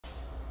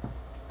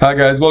Hi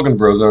guys, welcome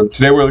to Brozone.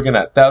 Today we're looking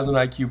at 1000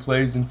 IQ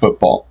plays in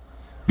football.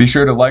 Be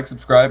sure to like,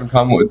 subscribe, and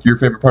comment what your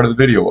favorite part of the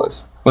video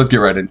was. Let's get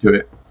right into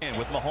it.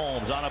 With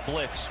Mahomes on a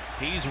blitz,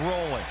 he's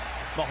rolling.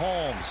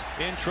 Mahomes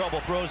in trouble,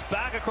 throws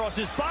back across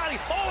his body.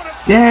 Oh, and a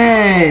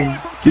dang!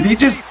 Did he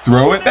just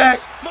throw it back?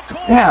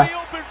 Yeah.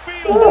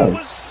 Oh,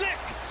 was sick.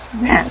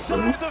 Smash,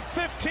 Inside the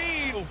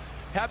 15.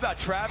 How about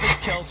Travis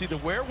Kelce, the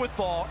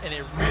wherewithal, and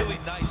a really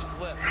nice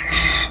flip.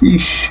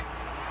 Sheesh.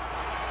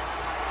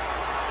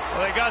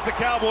 Well, they got the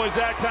Cowboys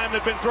that time.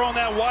 They've been throwing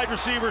that wide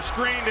receiver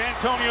screen to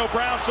Antonio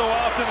Brown so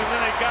often, and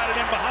then they got it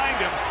in behind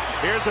him.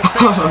 Here's a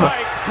fake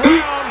spike.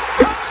 Brown,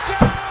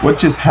 touchdown! What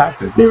just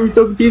happened? They were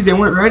so confused. They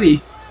weren't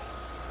ready.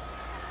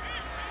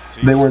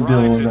 They weren't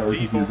dealing with that.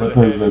 That's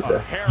what it was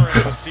like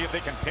Harris to see if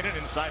they can pin it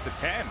inside the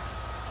 10.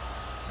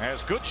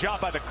 As good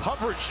job by the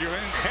coverage unit.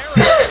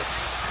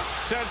 Harris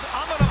says,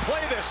 "I'm going to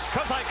play this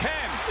because I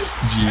can."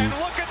 Jeez. And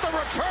look at the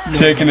return.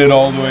 Taking it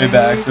all the way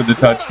back for the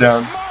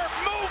touchdown.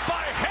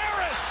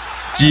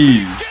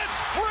 Jeez.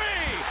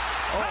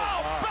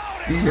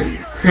 These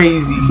are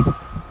crazy.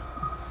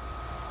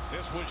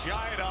 This was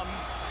Yiadom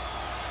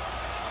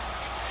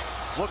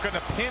looking to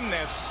pin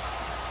this.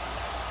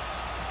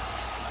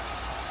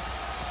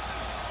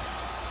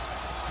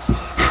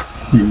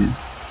 Jeez.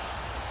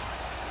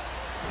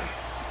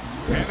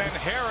 And then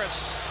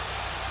Harris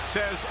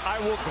says, "I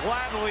will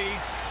gladly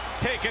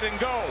take it and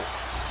go."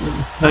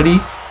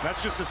 Hoodie.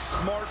 That's just a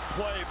smart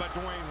play by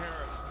Dwayne Harris.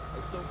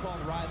 A so-called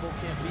rival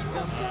can't beat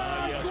them.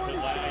 Yes, but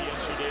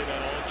yesterday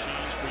that all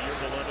changed for your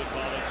beloved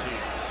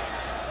Volunteer.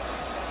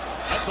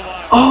 That's a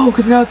lot. Oh,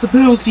 because now it's a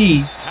penalty.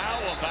 How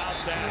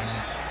about that?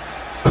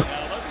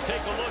 Now let's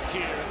take a look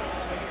here.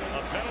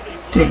 A penalty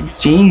Dang,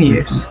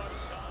 genius. What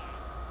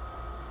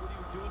he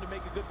was doing to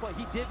make a good play.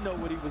 He did know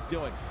what he was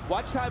doing.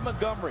 Watch Ty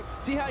Montgomery.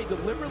 See how he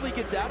deliberately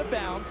gets out of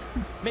bounds,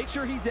 make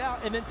sure he's out,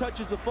 and then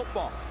touches the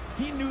football.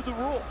 He knew the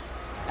rule.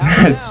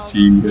 That's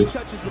genius. He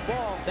touches the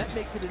ball. That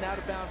makes it an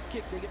out-of-bounds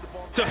kick. They get the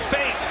ball. It's a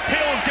fake.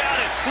 Hill's got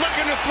it.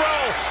 Looking to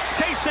throw.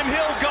 Taysom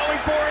Hill going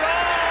for it.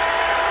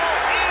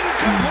 Oh!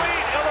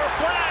 Incomplete. Other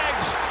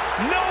flags.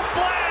 No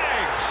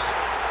flags.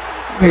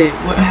 Wait,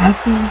 what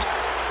happened?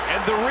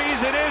 And the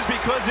reason is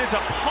because it's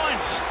a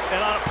punt.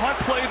 And on a punt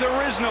play,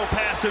 there is no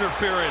pass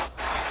interference.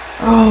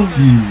 Oh,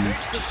 Jeez.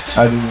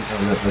 I didn't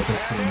know that. That's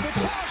actually a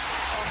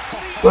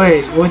mistake.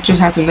 wait, what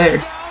just happened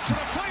there?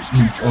 There's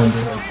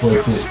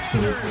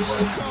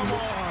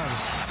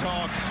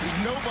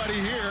nobody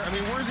here. I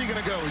mean, where's he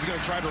going to go? He's going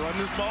to try to run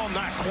this ball?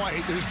 Not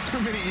quite. There's too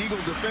many Eagle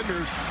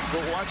defenders.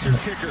 But watch your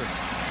kicker.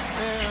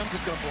 And I'm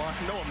just going to block.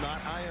 No, I'm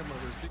not. I am a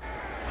receiver.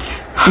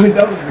 Wait,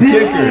 that was the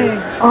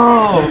kicker.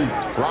 Oh.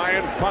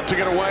 Ryan punting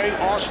it away.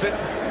 Austin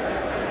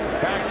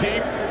back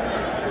deep.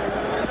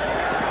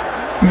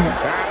 And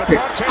the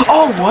punt taken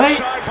Oh, off the what?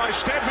 side by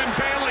Stedman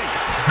Bailey.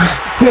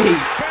 Wait,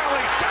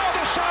 Bailey down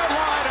the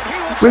sideline, and he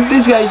will where did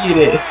this guy get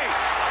it?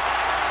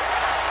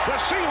 The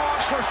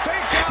Seahawks were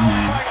faked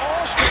out by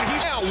Austin.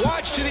 He's Now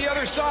watch to the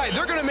other side.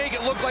 They're going to make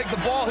it look like the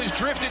ball has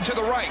drifted to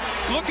the right.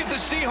 Look at the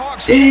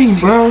Seahawks. Dang,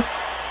 bro.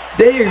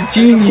 They're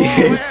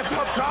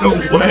genius. No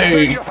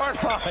way.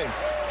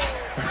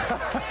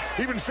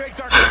 Even faked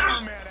our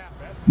cameraman out.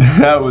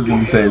 That was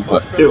insane.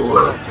 But It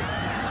was.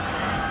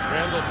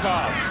 Randall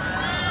Cobb.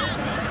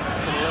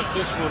 Let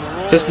this one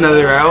roll. Just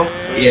another out?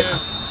 Yeah.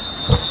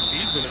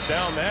 He's going to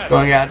down that.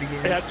 Going out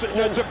again.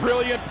 That's a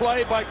brilliant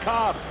play by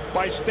Cobb.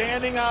 By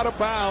standing out of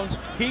bounds,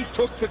 he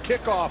took the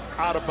kickoff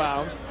out of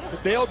bounds.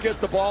 They'll get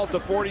the ball at the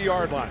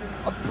 40-yard line.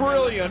 A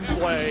brilliant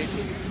play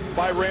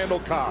by Randall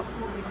Cobb.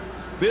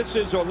 This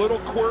is a little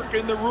quirk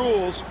in the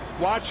rules.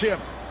 Watch him.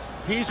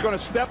 He's going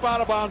to step out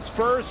of bounds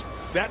first.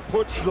 That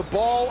puts the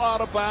ball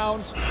out of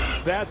bounds.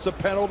 That's a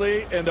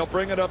penalty, and they'll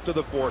bring it up to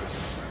the 40.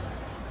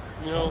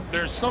 You know,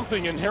 there's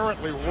something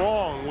inherently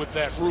wrong with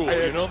that rule.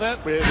 You know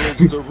that?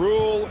 It is the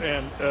rule,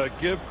 and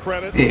give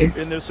credit.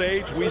 In this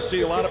age, we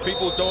see a lot of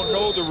people who don't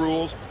know the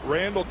rules.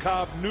 Randall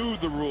Cobb knew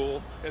the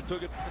rule and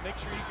took it to make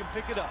sure he can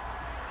pick it up.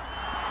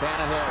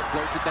 Tannehill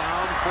floats it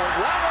down for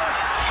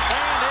Wallace,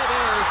 and it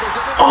is.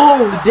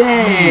 Oh,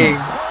 dang.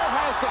 Cole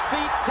has the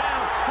feet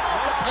down.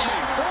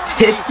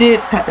 Tipped it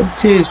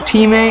to his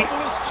teammate,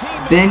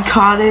 then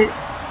caught it.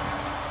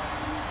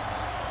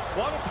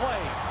 What a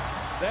play.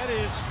 That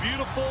is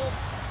beautiful.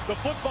 The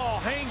football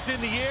hangs in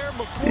the air.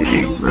 McCoy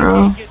Dang, knows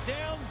bro. he can get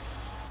down.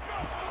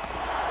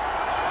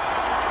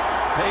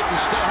 Peyton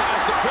still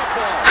has the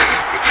football.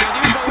 Can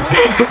you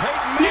believe it?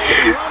 Peyton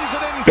Manning runs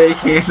it in.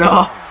 Fake it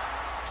off.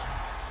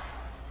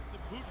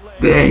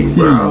 Dang,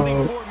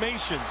 bro.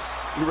 Formations.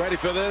 You ready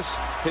for this?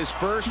 His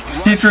first.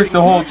 he tricked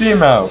the whole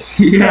team out.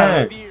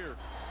 Yeah. Dang.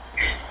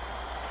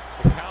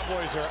 The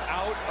Cowboys are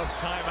out of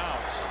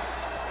timeouts.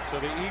 So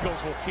the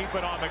Eagles will keep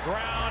it on the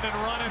ground and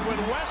run it with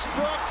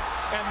Westbrook.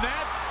 And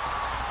that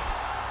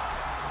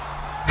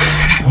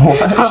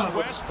What?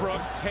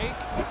 Westbrook take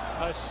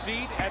a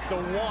seat at the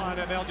 1,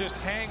 and they'll just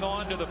hang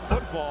on to the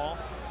football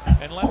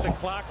and let the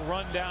clock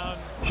run down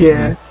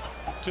Yeah.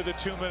 to the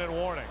 2-minute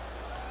warning.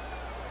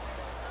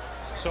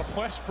 So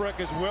Westbrook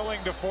is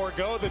willing to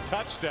forego the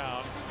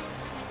touchdown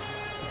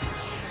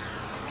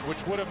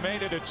which would have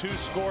made it a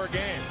 2-score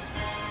game.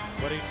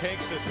 But he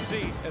takes a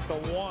seat at the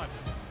 1.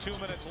 2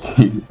 minutes left.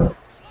 And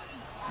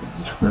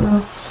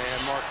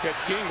Marquette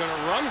King going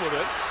to run with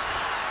it.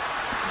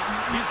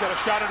 He's got a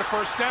shot at a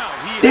first down.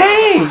 He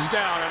has a first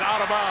down and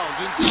out of bounds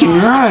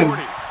inside the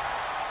 40.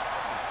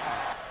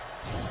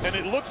 And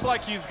it looks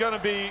like he's going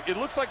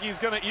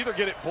to either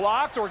get it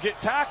blocked or get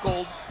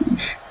tackled.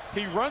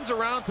 He runs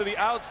around to the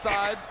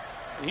outside.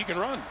 He can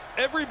run.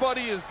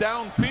 Everybody is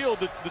downfield.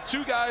 The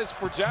two guys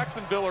for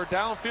Jacksonville are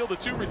downfield. The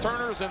two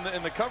returners and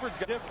the coverage.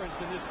 Difference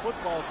in this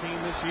football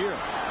team this year.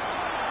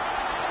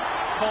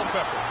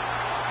 Culpepper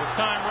with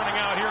time running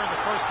out here in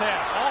the first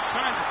half. All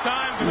kinds of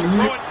time. Going to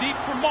throw it deep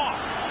for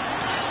Moss.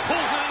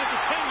 Pulls it in at the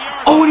 10-yard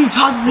line. Oh, and he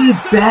tosses it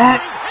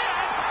back.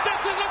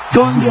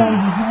 Going down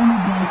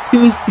to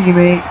his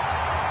teammate.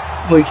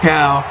 Holy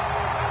cow.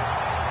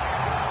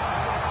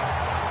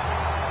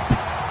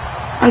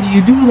 How do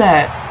you do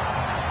that?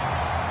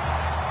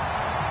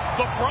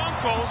 The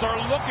Broncos are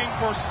looking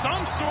for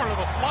some sort of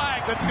a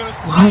flag that's going to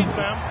save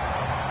them.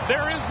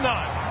 There is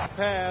none.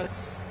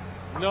 Pass.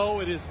 No,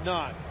 it is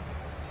not.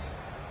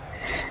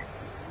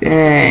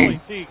 Dang. You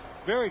see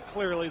very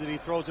clearly that he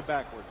throws it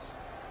backwards.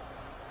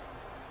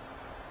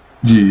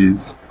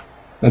 Jeez.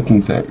 That's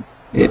insane.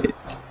 It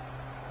is.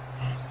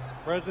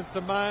 Presence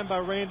of mind by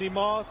Randy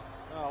Moss.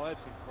 Oh,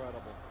 that's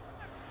incredible.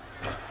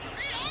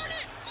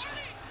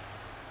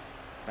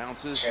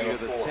 Bounces near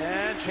the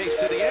 10, chase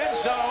to the end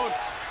zone.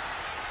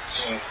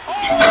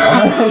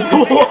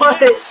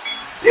 What?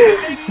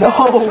 No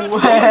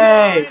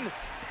way.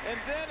 And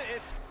then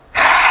it's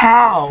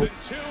How?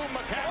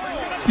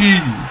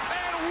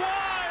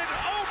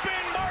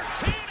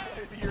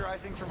 Here, I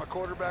think from a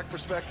quarterback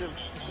perspective,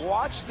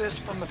 watch this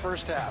from the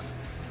first half.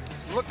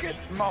 Look at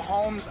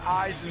Mahomes'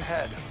 eyes and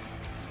head.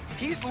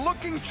 He's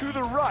looking to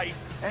the right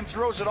and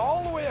throws it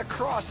all the way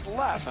across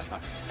left.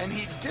 And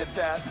he did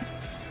that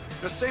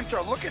the same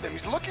throw. Look at him.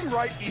 He's looking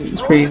right.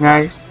 It's pretty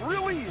nice.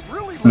 Really,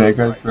 really Snake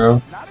eyes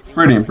throw.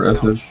 Pretty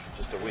impressive.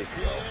 Just a week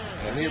ago.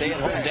 And stay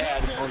at home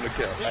dad on the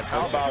kill.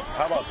 How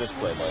about this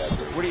play by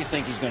Edgar? What do you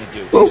think he's going to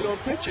do? He's going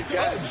to pitch it.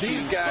 Guys,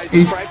 these guys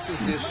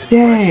practice this.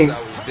 Dang. I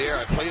was there.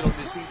 I played on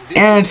this team.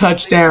 And a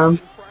touchdown.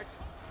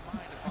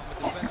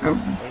 They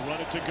run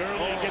it to Gurley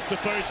and gets the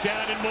first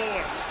down and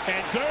more.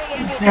 And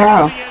Gurley will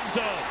Wow. get to the end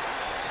zone.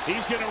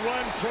 He's going to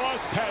run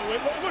cross pattern.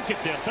 Look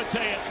at this. I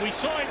tell you, we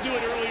saw him do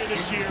it earlier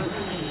this year.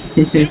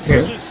 This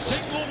is the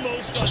single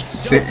most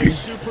unselfish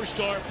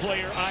superstar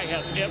player I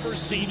have ever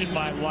seen in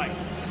my life.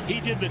 He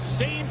did the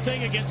same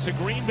thing against the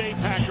Green Bay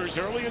Packers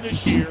earlier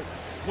this year.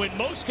 When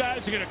most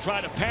guys are going to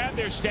try to pad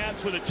their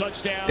stats with a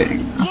touchdown,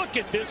 look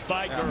at this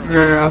by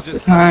Gurley. Off the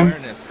time.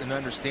 Awareness and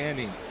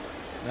understanding.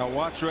 Now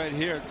watch right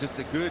here, just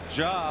a good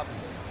job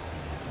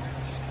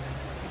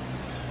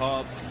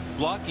of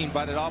blocking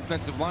by that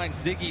offensive line.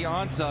 Ziggy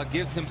Ansah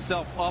gives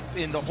himself up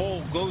in the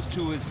hole, goes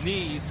to his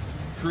knees,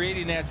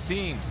 creating that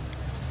seam.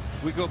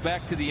 If we go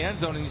back to the end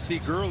zone and you see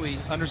Gurley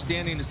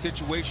understanding the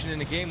situation in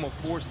the game will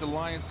force the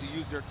Lions to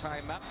use their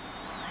timeout.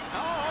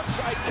 Oh,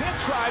 offside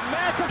kick try.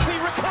 McAfee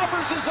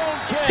recovers his own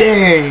kick.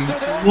 Dang.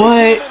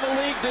 What?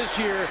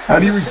 How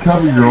do you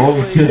recover your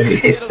own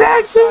kick? Is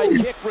that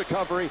good? Kick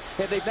recovery,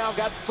 and they've now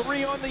got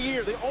 3 on the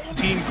year. The only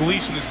Team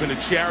Gleason has been a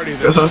charity.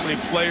 There's so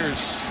many players,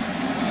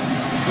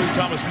 including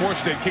Thomas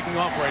Morstead, kicking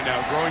off right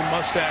now, growing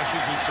mustaches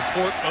in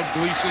support of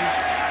Gleason,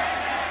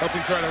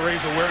 helping try to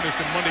raise awareness.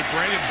 And Monday,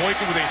 Brandon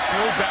Boykin with a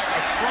throwback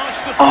across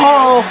the field.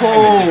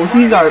 Oh,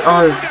 he's our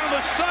down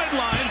the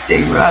sideline.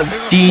 Dang, Rob's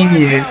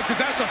genius.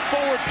 That's a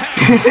forward pass.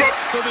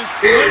 So there's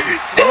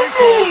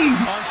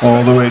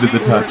All the way to the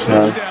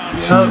touchdown.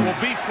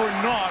 will be for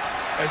naught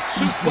as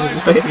 2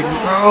 flags are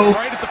thrown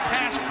right at the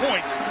pass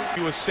point.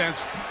 To a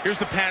sense, here's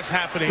the pass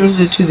happening. Goes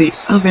it to the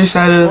other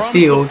side of the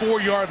field. From the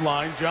 4-yard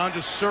line. John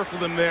just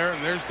circled him there,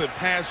 and there's the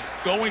pass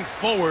going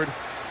forward.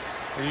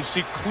 And you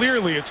see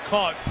clearly it's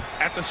caught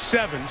at the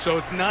 7, so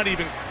it's not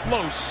even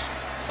close.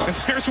 And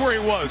there's where he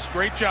was.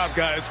 Great job,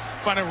 guys.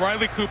 Finding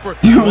Riley Cooper.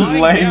 He was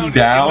laying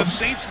down. The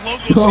Saints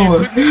logo, so you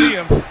couldn't see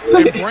him.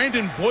 And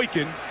Brandon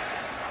Boykin,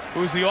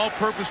 who is the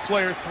all-purpose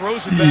player,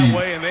 throws it that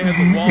way, and they had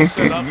the wall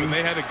set up, and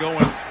they had it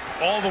going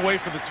all the way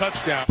for the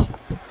touchdown.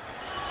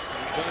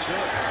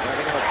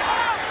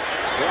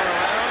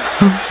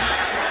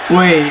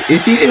 Wait,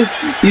 is he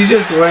just, he's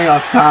just running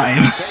off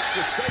time. takes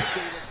the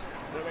safety.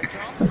 There they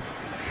come.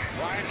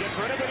 Ryan gets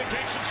rid of it and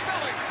takes some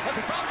Snelling. That's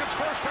the Falcons'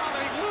 first down,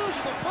 and he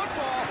loses the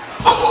football.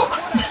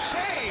 What a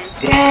save.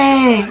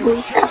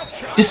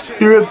 Dang! Just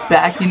threw it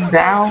back in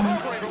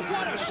bounds.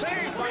 What a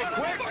save by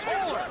Greg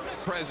Toller.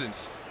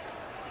 Presence.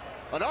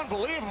 An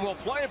unbelievable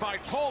play by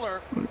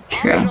Toller.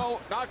 Yeah. Archo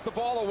knocked the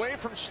ball away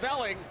from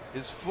Snelling.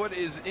 His foot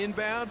is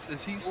inbounds.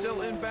 Is he still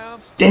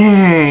inbounds?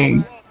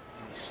 Dang!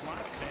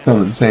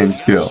 Some insane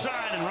skill.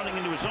 And running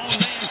into his own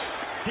man,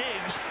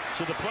 Diggs,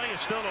 so the play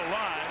is still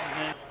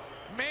alive.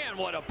 Man,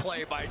 what a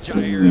play by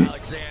Jair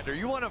Alexander.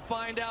 You want to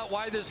find out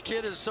why this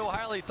kid is so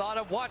highly thought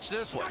of? Watch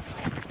this one.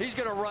 He's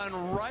going to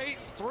run right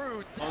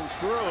through. Runs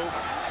through.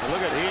 And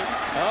look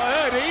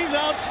at he's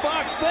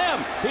outsparks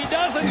them. He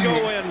doesn't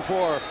go in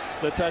for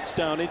the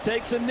touchdown. He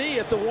takes a knee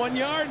at the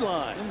 1-yard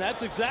line. And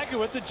that's exactly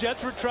what the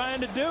Jets were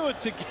trying to do, is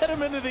to get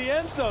him into the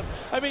end zone.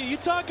 I mean, you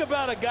talk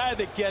about a guy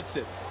that gets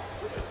it.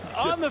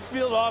 On the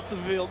field, off the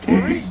field,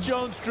 Maurice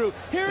Jones-Drew.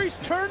 Here he's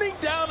turning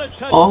down a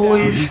touchdown.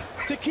 Always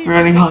to keep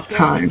running off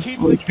time.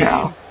 Holy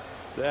cow.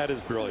 That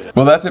is brilliant.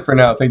 Well, that's it for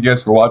now. Thank you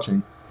guys for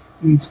watching.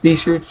 Be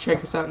sure to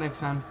check us out next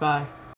time. Bye.